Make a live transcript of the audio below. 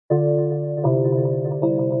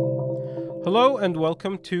Hello and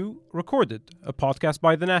welcome to Recorded, a podcast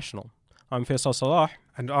by The National. I'm Faisal Salah.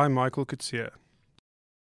 And I'm Michael Kutsia.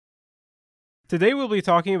 Today we'll be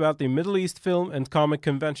talking about the Middle East Film and Comic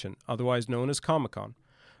Convention, otherwise known as Comic-Con.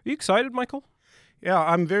 Are you excited, Michael? Yeah,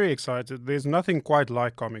 I'm very excited. There's nothing quite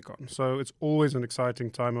like Comic-Con, so it's always an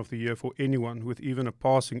exciting time of the year for anyone with even a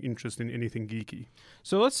passing interest in anything geeky.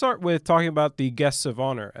 So let's start with talking about the guests of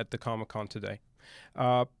honor at the Comic-Con today.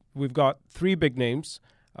 We've got three big names.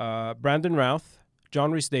 Brandon Routh,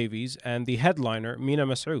 John Rhys-Davies, and the headliner, Mena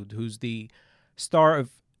Massoud, who's the star of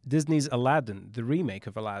Disney's Aladdin, the remake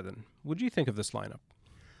of Aladdin. What do you think of this lineup?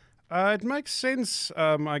 It makes sense,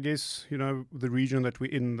 I guess, the region that we're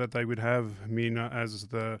in, that they would have Mena as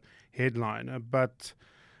the headliner, but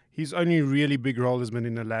his only really big role has been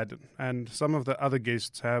in Aladdin, and some of the other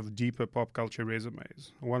guests have deeper pop culture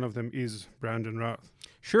resumes. One of them is Brandon Routh.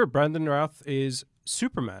 Sure, Brandon Routh is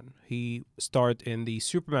Superman. He starred in the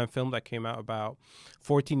Superman film that came out about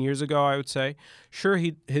 14 years ago, I would say. Sure,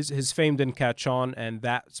 his fame didn't catch on, and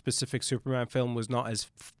that specific Superman film was not as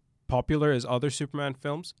popular as other Superman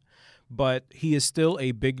films, but he is still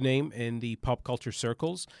a big name in the pop culture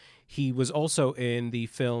circles. He was also in the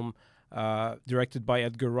film directed by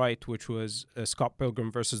Edgar Wright, which was Scott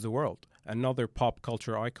Pilgrim vs. the World, another pop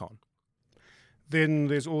culture icon. Then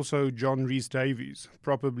there's also John Rhys-Davies,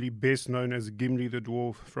 probably best known as Gimli the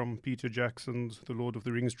Dwarf from Peter Jackson's The Lord of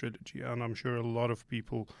the Rings trilogy, and I'm sure a lot of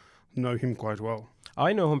people know him quite well.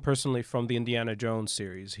 I know him personally from the Indiana Jones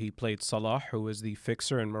series. He played Salah, who was the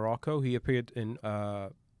fixer in Morocco. He appeared in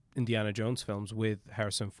Indiana Jones films with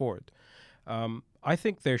Harrison Ford. I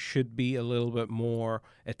think there should be a little bit more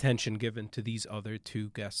attention given to these other two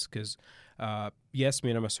guests because, yes,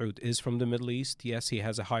 Mena Massoud is from the Middle East. Yes, he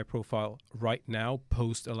has a high profile right now,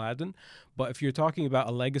 post-Aladdin. But if you're talking about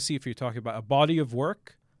a legacy, if you're talking about a body of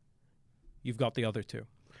work, you've got the other two.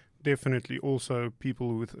 Definitely also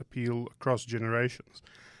people with appeal across generations.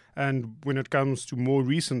 And when it comes to more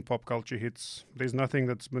recent pop culture hits, there's nothing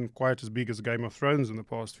that's been quite as big as Game of Thrones in the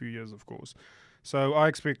past few years, of course. So I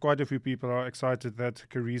expect quite a few people are excited that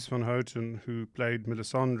Carice Van Houten, who played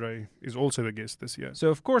Melisandre, is also a guest this year. So,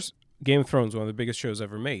 of course, Game of Thrones, one of the biggest shows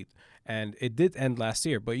ever made, and it did end last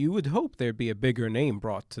year, but you would hope there'd be a bigger name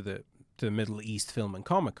brought to the Middle East Film and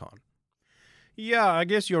Comic-Con. Yeah, I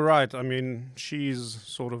guess you're right. I mean, she's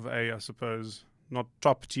sort of I suppose, not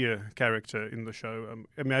top-tier character in the show.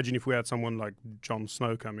 Imagine if we had someone like Jon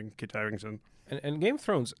Snow coming, Kit Harington. And Game of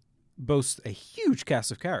Thrones boasts a huge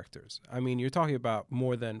cast of characters. I mean, you're talking about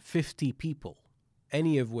more than 50 people,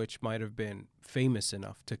 any of which might have been famous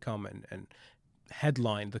enough to come and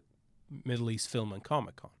headline the Middle East Film and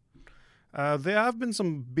Comic-Con. There have been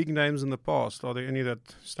some big names in the past. Are there any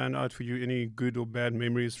that stand out for you? Any good or bad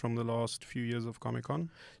memories from the last few years of Comic-Con?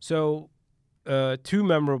 So, two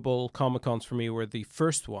memorable Comic-Cons for me were the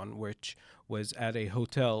first one, which was at a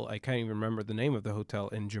hotel. I can't even remember the name of the hotel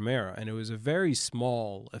in Jumeirah, and it was a very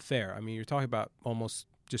small affair. I mean, you're talking about almost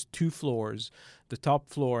just 2 floors. The top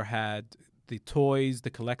floor had the toys,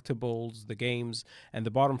 the collectibles, the games, and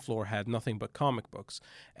the bottom floor had nothing but comic books.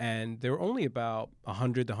 And there were only about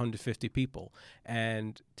 100 to 150 people.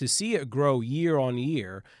 And to see it grow year on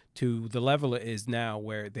year to the level it is now,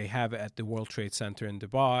 where they have it at the World Trade Center in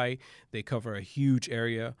Dubai, they cover a huge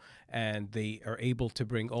area, and they are able to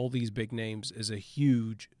bring all these big names, is a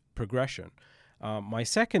huge progression. My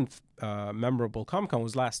second memorable Comic-Con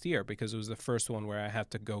was last year because it was the first one where I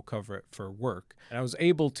had to go cover it for work. And I was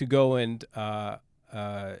able to go and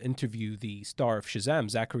interview the star of Shazam,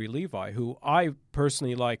 Zachary Levi, who I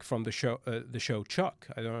personally like from the show Chuck.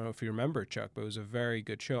 I don't know if you remember Chuck, but it was a very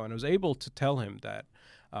good show. And I was able to tell him that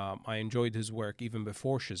I enjoyed his work even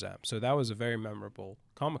before Shazam. So that was a very memorable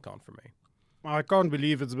Comic-Con for me. I can't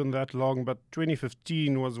believe it's been that long, but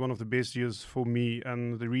 2015 was one of the best years for me,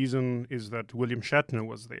 and the reason is that William Shatner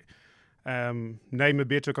was there. Name a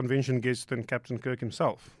better convention guest than Captain Kirk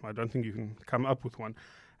himself. I don't think you can come up with one.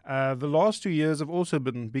 The last 2 years have also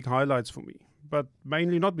been big highlights for me, but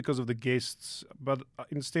mainly not because of the guests, but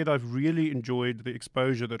instead I've really enjoyed the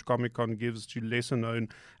exposure that Comic-Con gives to lesser-known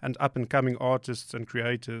and up-and-coming artists and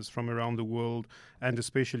creators from around the world, and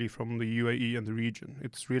especially from the UAE and the region.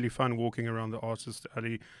 It's really fun walking around the Artist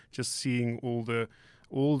Alley, just seeing all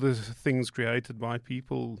the things created by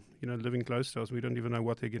people, living close to us. We don't even know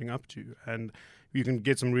what they're getting up to, and you can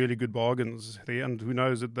get some really good bargains there, and who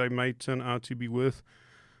knows, that they may turn out to be worth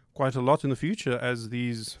quite a lot in the future as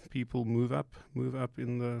these people move up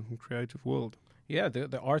in the creative world. Yeah,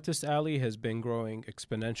 the Artist Alley has been growing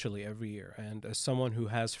exponentially every year. And as someone who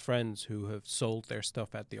has friends who have sold their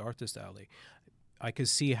stuff at the Artist Alley, I can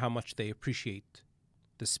see how much they appreciate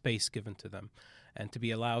the space given to them and to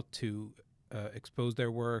be allowed to expose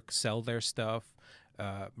their work, sell their stuff,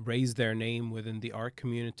 raise their name within the art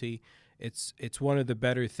community. It's one of the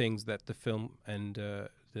better things that the film and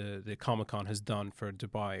the Comic-Con has done for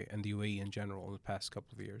Dubai and the UAE in general in the past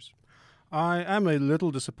couple of years. I am a little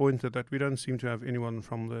disappointed that we don't seem to have anyone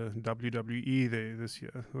from the WWE there this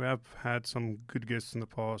year. We have had some good guests in the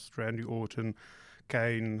past, Randy Orton,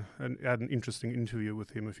 Kane, and had an interesting interview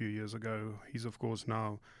with him a few years ago. He's, of course,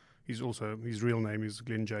 now, his real name is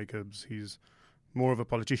Glenn Jacobs. He's more of a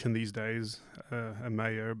politician these days, a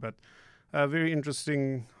mayor, but a very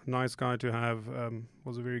interesting, nice guy to have,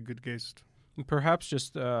 was a very good guest. Perhaps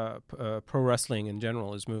just pro wrestling in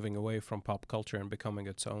general is moving away from pop culture and becoming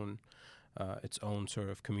its own sort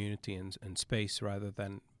of community and space rather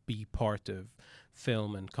than be part of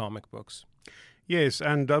film and comic books. Yes,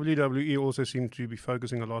 and WWE also seems to be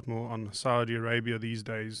focusing a lot more on Saudi Arabia these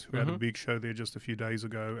days. We had a big show there just a few days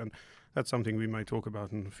ago, and that's something we may talk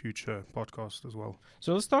about in a future podcast as well.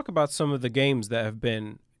 So let's talk about some of the games that have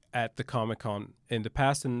been at the Comic-Con in the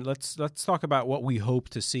past, and let's talk about what we hope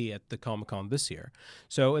to see at the Comic-Con this year.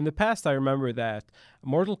 So in the past, I remember that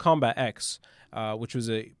Mortal Kombat X, which was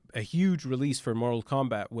a huge release for Mortal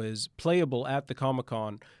Kombat, was playable at the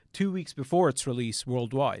Comic-Con 2 weeks before its release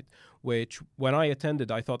worldwide, which when I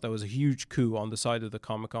attended, I thought that was a huge coup on the side of the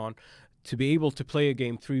Comic-Con. To be able to play a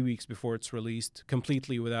game 3 weeks before it's released,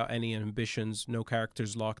 completely without any inhibitions, no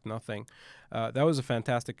characters locked, nothing, that was a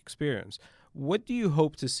fantastic experience. What do you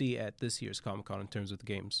hope to see at this year's Comic-Con in terms of the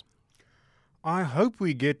games? I hope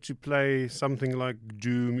we get to play something like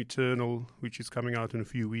Doom Eternal, which is coming out in a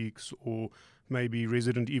few weeks, or maybe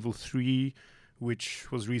Resident Evil 3,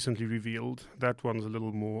 which was recently revealed. That one's a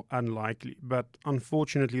little more unlikely. But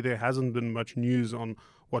unfortunately, there hasn't been much news on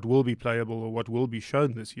what will be playable or what will be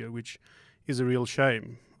shown this year, which is a real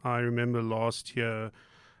shame. I remember last year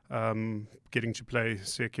getting to play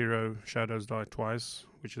Sekiro Shadows Die Twice,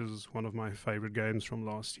 which is one of my favorite games from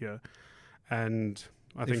last year. And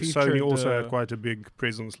I think Sony also had quite a big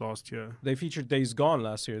presence last year. They featured Days Gone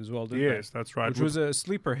last year as well, didn't they? Yes, that's right. Which was a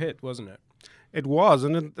sleeper hit, wasn't it? It was,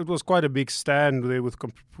 and it was quite a big stand there with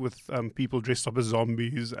people dressed up as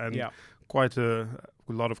zombies and quite a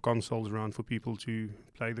lot of consoles around for people to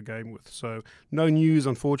play the game with. So no news,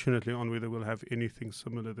 unfortunately, on whether we'll have anything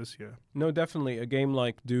similar this year. No, definitely. A game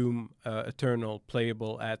like Doom Eternal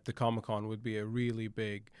playable at the Comic-Con would be a really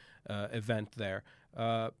big event there.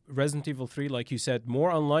 Resident Evil 3, like you said, more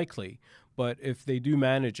unlikely. But if they do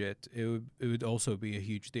manage it, it would also be a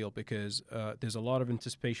huge deal because there's a lot of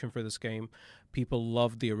anticipation for this game. People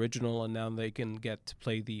love the original, and now they can get to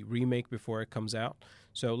play the remake before it comes out.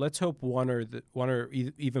 So let's hope one or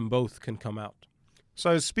even both can come out.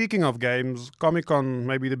 So speaking of games, Comic-Con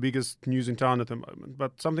may be the biggest news in town at the moment.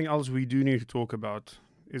 But something else we do need to talk about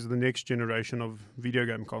is the next generation of video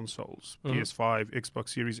game consoles, PS5, Xbox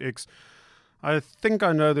Series X. I think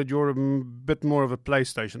I know that you're a bit more of a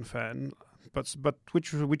PlayStation fan, but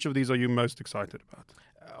which of these are you most excited about?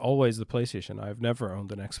 Always the PlayStation. I've never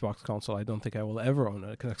owned an Xbox console. I don't think I will ever own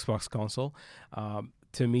an Xbox console.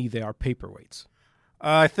 To me, they are paperweights.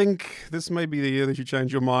 I think this may be the year that you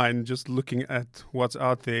change your mind, just looking at what's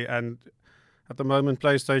out there. And at the moment,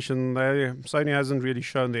 PlayStation, Sony hasn't really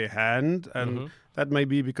shown their hand, and that may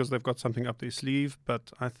be because they've got something up their sleeve,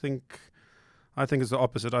 but I think it's the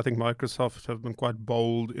opposite. I think Microsoft have been quite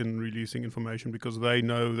bold in releasing information because they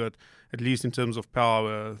know that, at least in terms of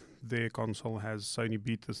power, their console has Sony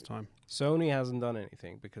beat this time. Sony hasn't done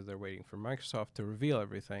anything because they're waiting for Microsoft to reveal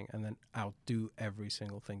everything and then outdo every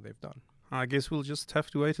single thing they've done. I guess we'll just have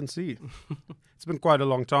to wait and see. It's been quite a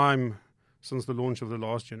long time since the launch of the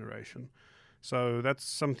last generation. So that's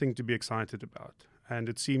something to be excited about. And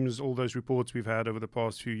it seems all those reports we've had over the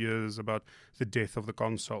past few years about the death of the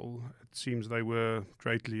console, it seems they were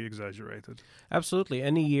greatly exaggerated. Absolutely.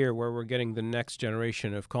 Any year where we're getting the next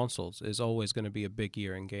generation of consoles is always going to be a big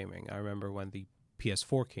year in gaming. I remember when the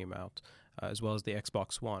PS4 came out, as well as the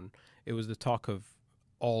Xbox One, it was the talk of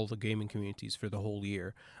all the gaming communities for the whole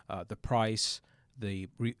year. The price, the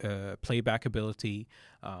playback ability,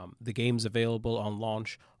 the games available on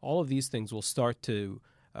launch, all of these things will start to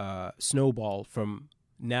snowball from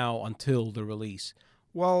now until the release.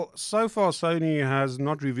 Well, so far Sony has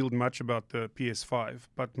not revealed much about the PS5,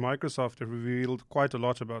 but Microsoft have revealed quite a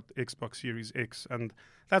lot about the Xbox Series X, and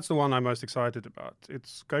that's the one I'm most excited about.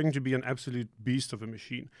 It's going to be an absolute beast of a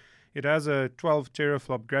machine. It has a 12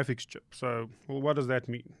 teraflop graphics chip. So, well, what does that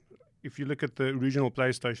mean? If you look at the original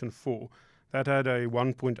PlayStation 4, that had a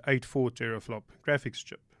 1.84 teraflop graphics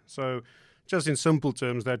chip. So, just in simple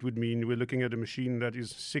terms, that would mean we're looking at a machine that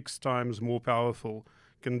is 6 times more powerful,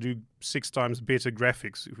 can do 6 times better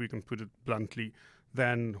graphics, if we can put it bluntly,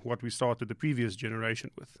 than what we started the previous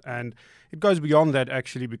generation with. And it goes beyond that,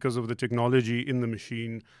 actually, because of the technology in the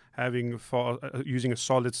machine. Using a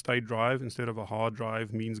solid state drive instead of a hard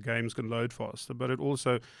drive means games can load faster, but it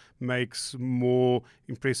also makes more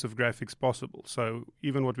impressive graphics possible. So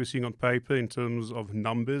even what we're seeing on paper in terms of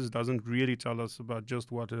numbers doesn't really tell us about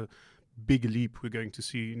just what a big leap we're going to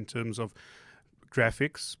see in terms of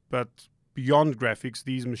graphics. But beyond graphics,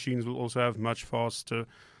 these machines will also have much faster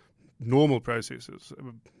normal processors,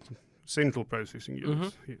 central processing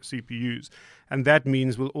units, CPUs. And that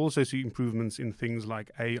means we'll also see improvements in things like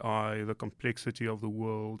AI, the complexity of the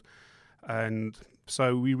world. And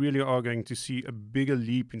so we really are going to see a bigger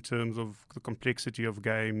leap in terms of the complexity of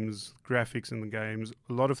games, graphics in the games.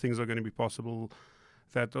 A lot of things are going to be possible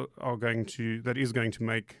that is going to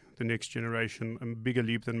make the next generation a bigger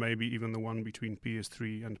leap than maybe even the one between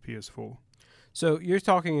PS3 and PS4. So you're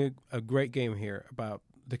talking a great game here about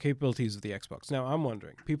the capabilities of the Xbox. Now, I'm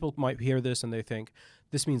wondering, people might hear this and they think,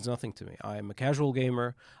 this means nothing to me. I am a casual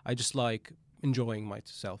gamer. I just like enjoying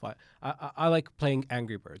myself. I like playing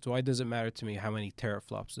Angry Birds. Why does it matter to me how many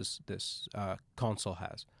teraflops this console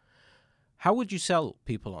has? How would you sell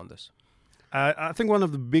people on this? I think one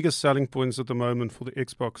of the biggest selling points at the moment for the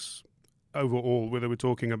Xbox overall, whether we're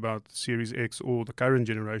talking about Series X or the current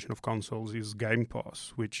generation of consoles, is Game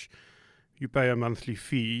Pass, which you pay a monthly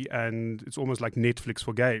fee, and it's almost like Netflix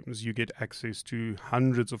for games. You get access to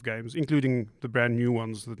hundreds of games, including the brand new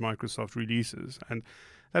ones that Microsoft releases. And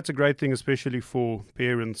that's a great thing, especially for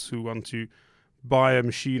parents who want to buy a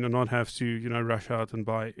machine and not have to, rush out and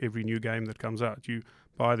buy every new game that comes out. You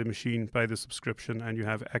buy the machine, pay the subscription, and you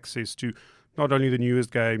have access to not only the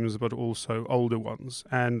newest games, but also older ones.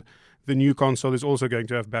 And the new console is also going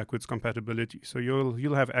to have backwards compatibility. So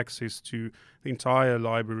you'll have access to the entire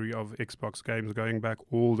library of Xbox games going back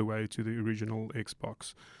all the way to the original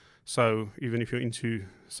Xbox. So even if you're into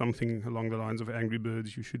something along the lines of Angry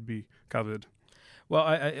Birds, you should be covered. Well,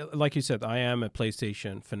 I like you said, I am a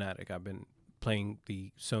PlayStation fanatic. I've been playing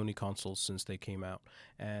the Sony consoles since they came out.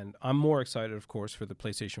 And I'm more excited, of course, for the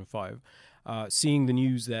PlayStation 5. Seeing the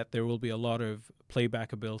news that there will be a lot of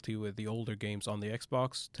playback ability with the older games on the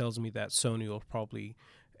Xbox tells me that Sony will probably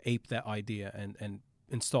ape that idea and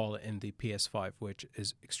install it in the PS5, which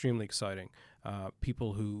is extremely exciting.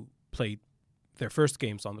 People who played their first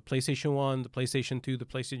games on the PlayStation 1, the PlayStation 2, the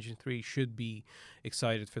PlayStation 3 should be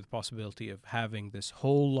excited for the possibility of having this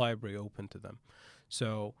whole library open to them.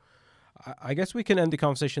 So I guess we can end the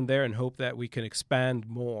conversation there and hope that we can expand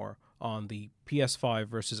more on the PS5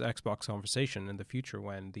 versus Xbox conversation in the future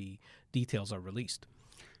when the details are released.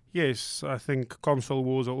 Yes, I think console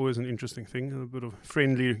wars are always an interesting thing, a bit of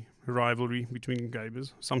friendly rivalry between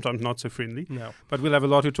gamers, sometimes not so friendly. No. But we'll have a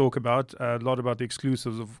lot to talk about, a lot about the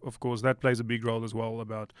exclusives, of course. That plays a big role as well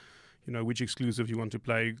about, which exclusive you want to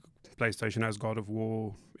play. PlayStation has God of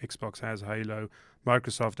War, Xbox has Halo.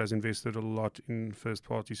 Microsoft has invested a lot in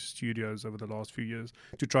first-party studios over the last few years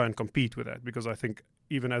to try and compete with that, because I think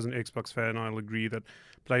even as an Xbox fan, I'll agree that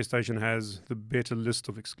PlayStation has the better list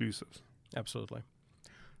of exclusives. Absolutely.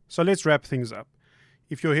 So let's wrap things up.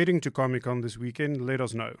 If you're heading to Comic-Con this weekend, let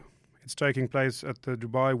us know. It's taking place at the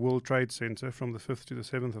Dubai World Trade Center from the 5th to the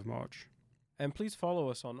 7th of March. And please follow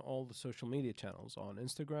us on all the social media channels on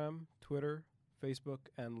Instagram, Twitter, Facebook,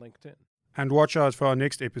 and LinkedIn. And watch out for our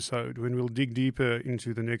next episode when we'll dig deeper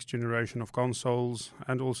into the next generation of consoles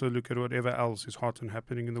and also look at whatever else is hot and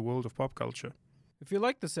happening in the world of pop culture. If you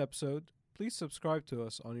like this episode, please subscribe to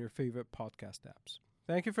us on your favorite podcast apps.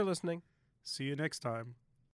 Thank you for listening. See you next time.